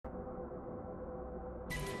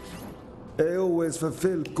I always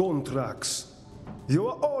fulfill contracts. You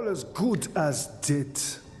are all as good as dead.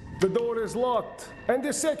 The door is locked, and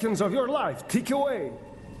the seconds of your life tick away.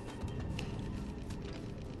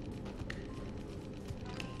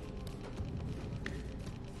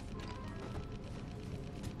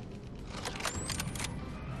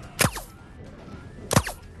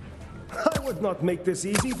 I would not make this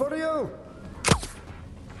easy for you.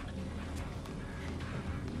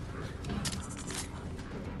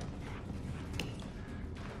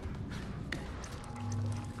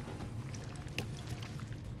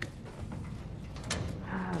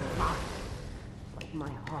 My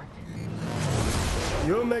heart.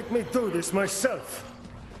 You make me do this myself.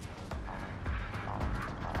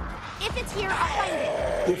 If it's here, I'll find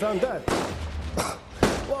it. You found that?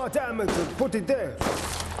 Well, damn it, put it there.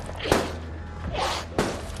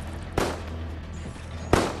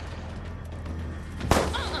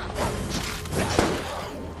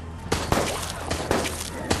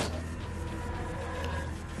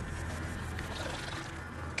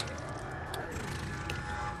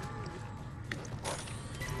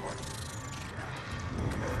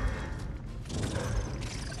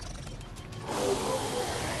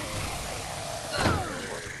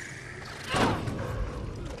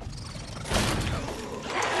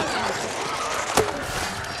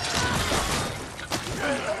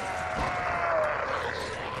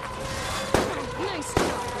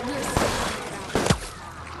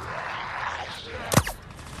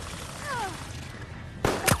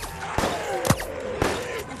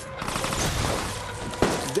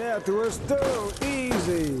 That was too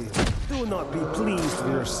easy. Do not be pleased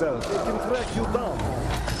with yourself. It can track you down.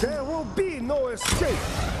 There will be no escape.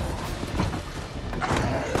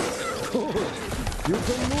 You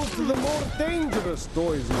can move to the more dangerous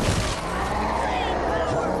toys now.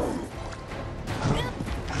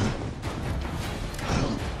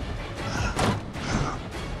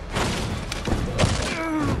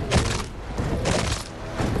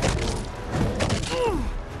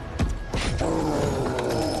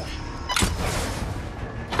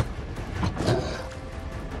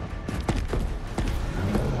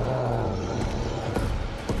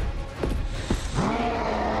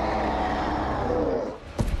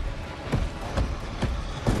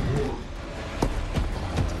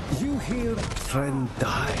 Hear friend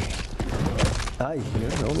die. I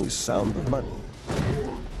hear only sound of money.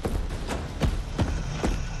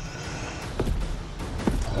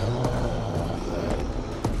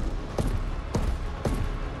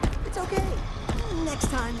 It's okay. Next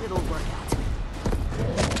time it'll work out.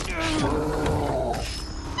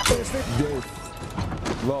 Is it death?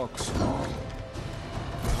 Locks.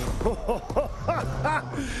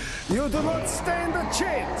 You do not stand a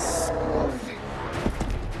chance.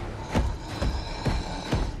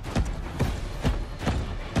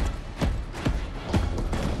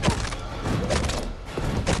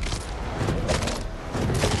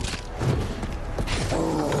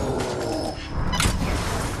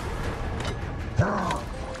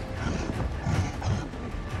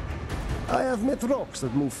 I have met rocks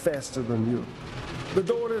that move faster than you. The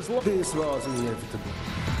door is locked. This was inevitable.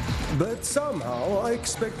 But somehow I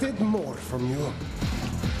expected more from you.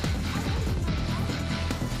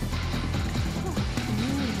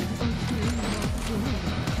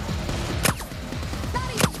 Not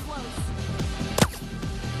even close.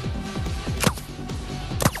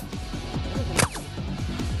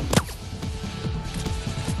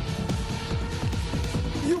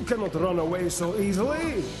 You cannot run away so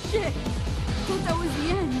easily. Shit! I thought that was the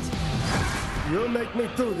end. You make me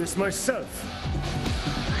do this myself.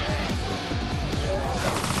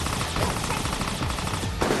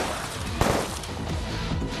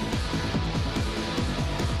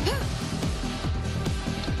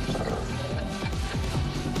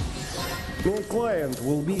 Your client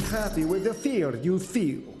will be happy with the fear you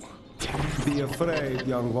feel. Be afraid,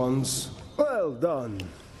 young ones. Well done.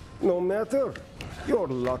 No matter, your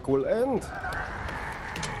luck will end.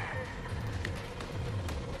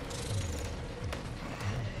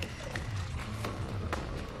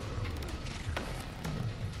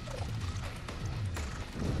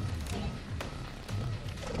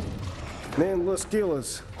 Nameless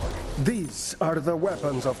killers. These are the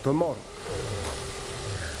weapons of tomorrow.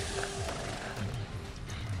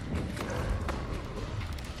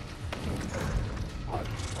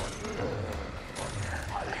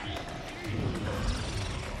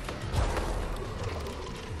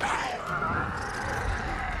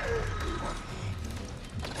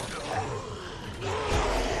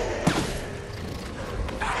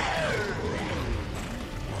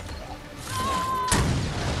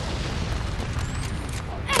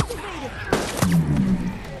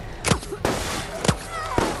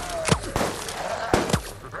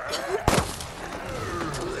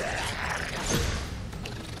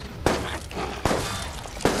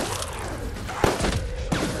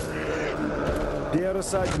 The other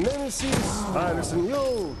side, Nemesis, Iris and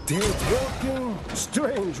you, dead walking.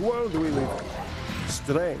 Strange world we live in.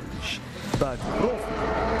 Strange, but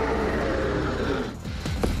profitable.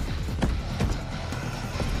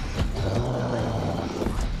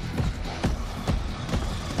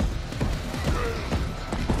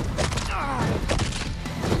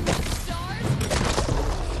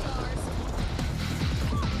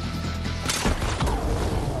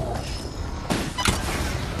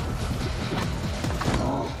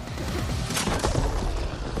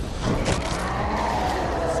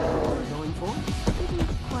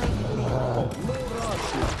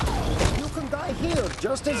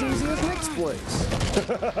 Just as easy as next place.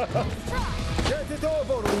 Get it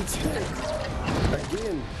over with it.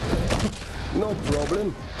 Again. No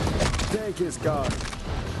problem. Take his card.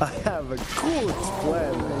 I have a good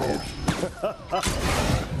plan ahead.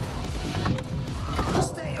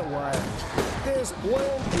 Stay a while. There's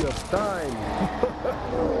plenty of time.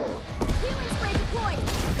 Healing spray deployed.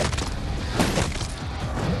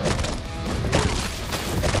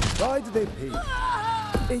 Why did they pay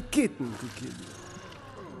a kitten to kill you?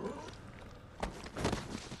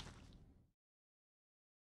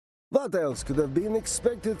 What else could have been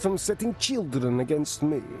expected from setting children against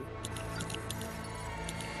me?